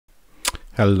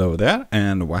Hello there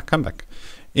and welcome back.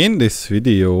 In this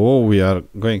video we are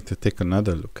going to take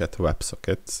another look at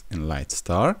WebSockets in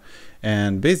Litestar,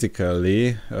 and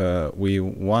basically we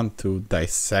want to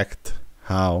dissect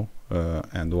how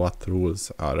and what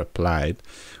rules are applied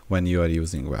when you are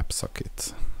using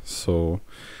WebSockets. So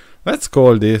let's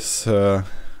call this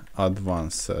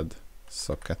advanced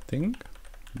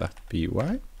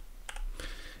socketing.py,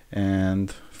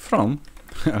 and from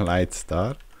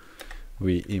Litestar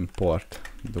we import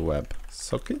the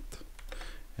WebSocket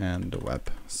and the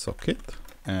WebSocket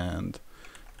and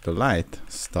the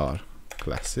Litestar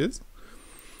classes,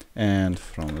 and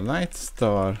from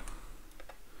Litestar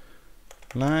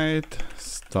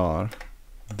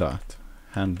dot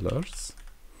handlers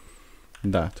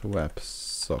dot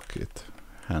WebSocket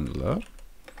handler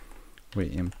we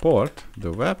import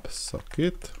the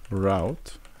WebSocket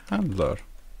route handler.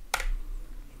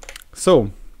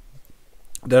 So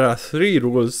there are three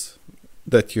rules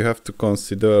that you have to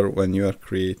consider when you are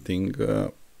creating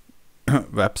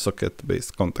WebSocket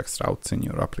based context routes in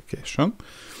your application.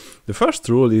 The first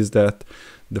rule is that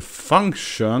the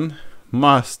function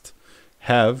must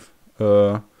have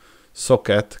a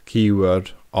socket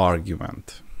keyword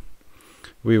argument.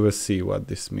 We will see what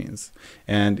this means.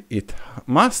 And it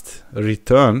must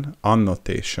return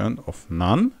annotation of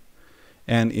none,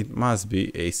 and it must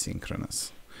be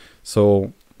asynchronous.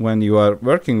 So when you are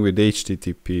working with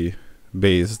HTTP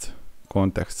based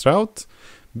context routes,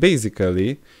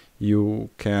 basically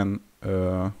you can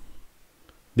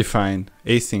define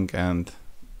async and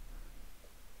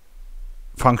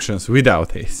functions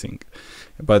without async,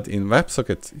 but in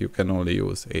WebSockets you can only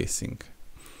use async.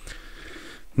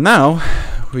 Now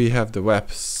we have the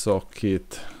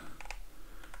WebSocket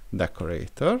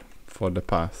decorator for the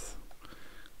path,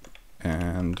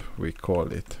 and we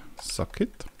call it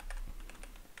socket,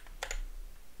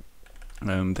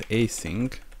 and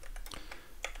async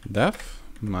def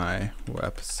my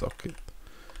WebSocket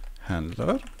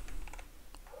handler,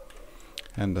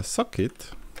 and the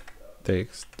socket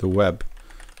takes the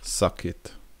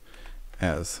WebSocket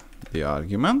as the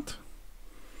argument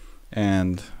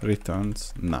and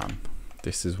returns none.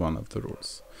 This is one of the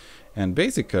rules, and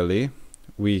basically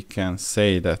we can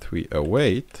say that we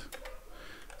await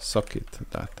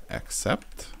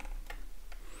socket.accept,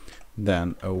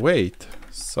 then await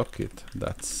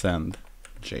socket.send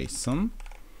JSON,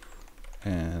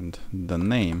 and the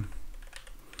name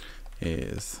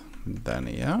is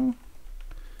Daniel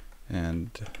and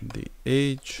the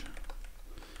age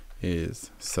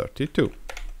is 32,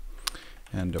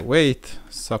 and await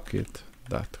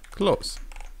socket.close.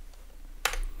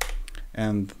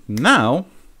 And now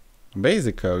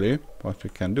basically what we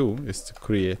can do is to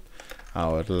create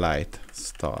our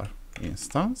Litestar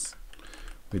instance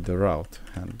with the route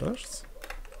handlers,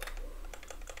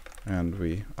 and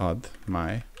we add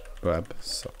my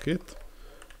WebSocket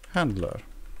handler.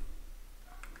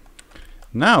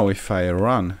 Now if I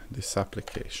run this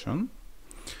application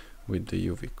with the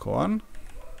UV corn,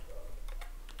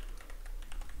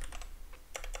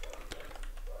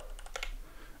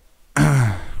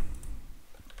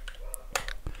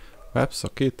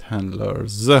 WebSocket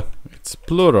handlers, it's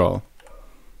plural.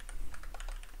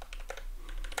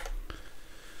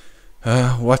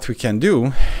 What we can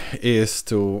do is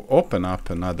to open up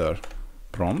another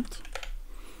prompt,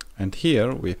 and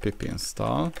here we pip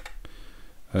install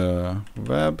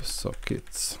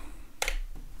WebSockets.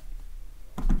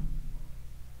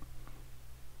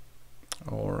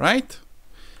 All right,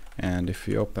 and if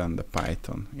we open the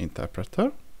Python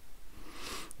interpreter,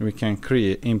 we can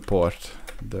import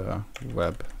the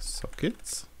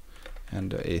WebSockets and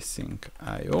the async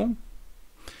IO,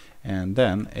 and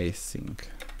then async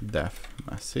def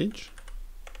message.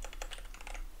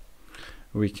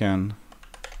 We can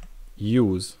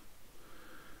use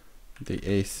the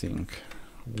async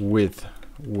with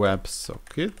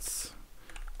WebSockets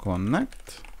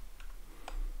connect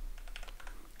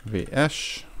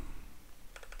vs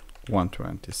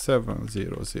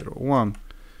 127.0.0.1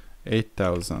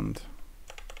 8000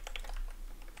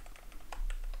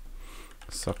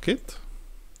 socket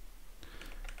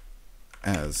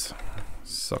as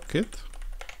socket,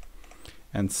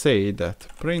 and say that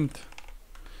print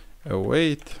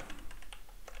await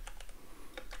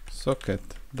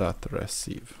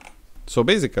socket.receive. So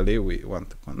basically we want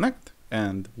to connect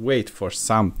and wait for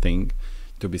something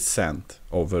to be sent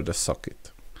over the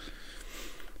socket,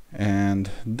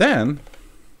 and then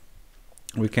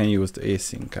we can use the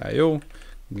async IO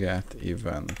get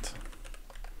event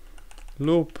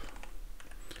loop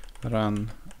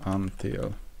run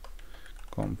until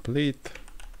complete.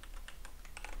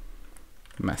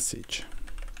 message.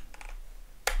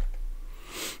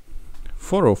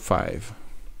 405.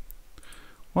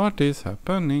 What is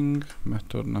happening?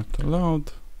 Method not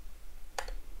allowed.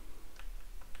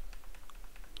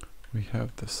 We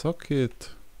have the socket.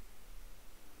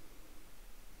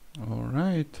 All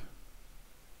right.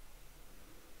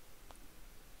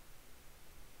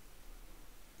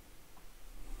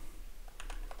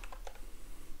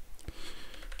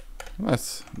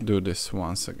 Let's do this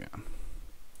once again.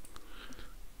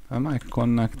 Am I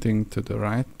connecting to the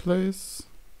right place?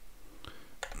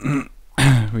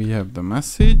 We have the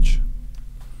message,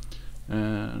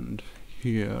 and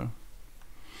here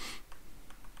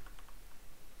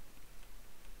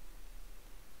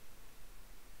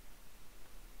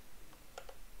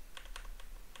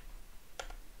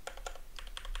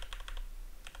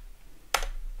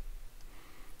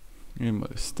email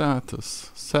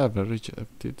status, server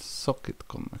rejected socket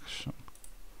connection.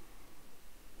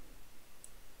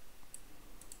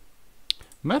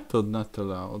 Method not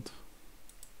allowed.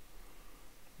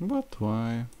 But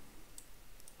why?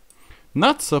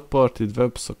 Not supported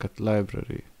WebSocket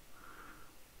library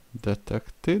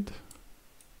detected.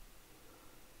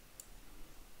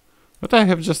 But I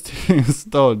have just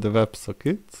installed the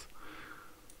WebSockets.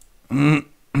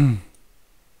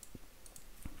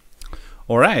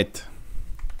 Alright.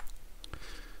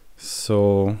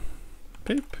 So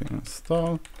pip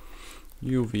install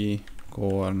UV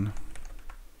corn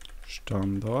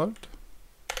standard.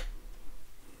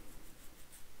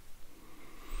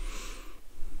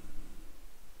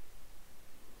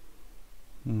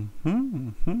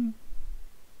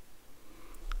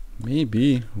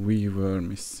 Maybe we were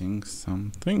missing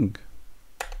something.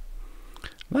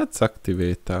 Let's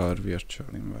activate our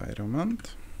virtual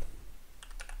environment.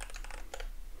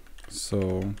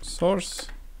 So source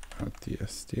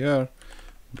LTSTR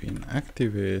bin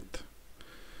activate,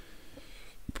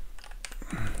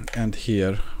 and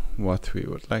here what we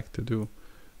would like to do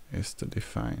is to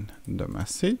define the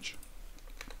message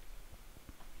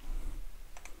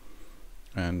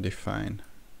and define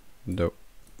the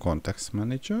context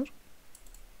manager,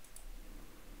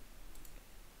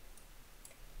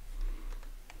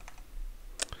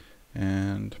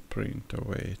 and print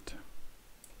await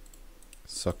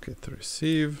socket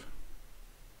receive,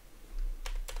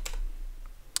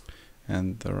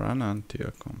 and the run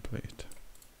until complete.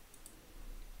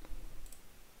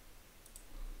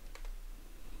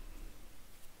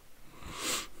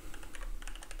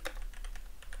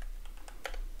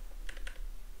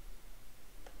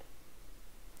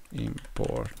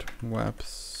 Import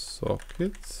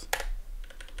Websockets,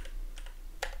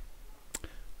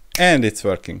 and it's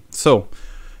working. So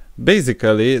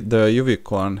basically the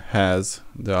UVcorn has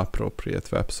the appropriate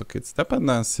WebSockets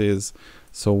dependencies.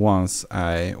 So once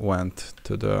I went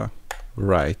to the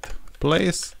right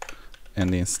place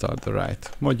and installed the right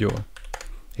module,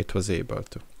 it was able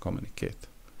to communicate.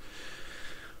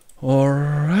 All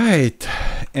right,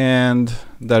 and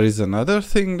there is another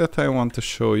thing that I want to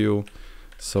show you.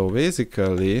 So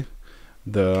basically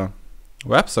the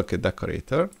WebSocket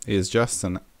decorator is just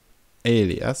an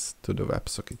alias to the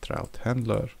WebSocket route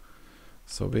handler.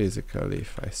 So basically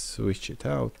if I switch it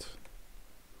out,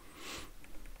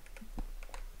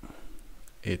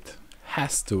 it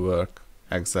has to work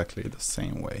exactly the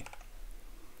same way.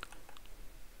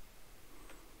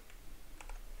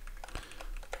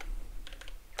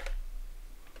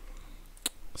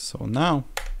 So now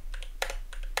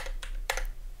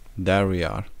there we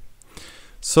are.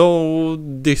 So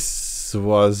this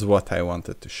was what I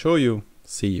wanted to show you.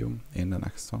 See you in the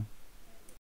next one.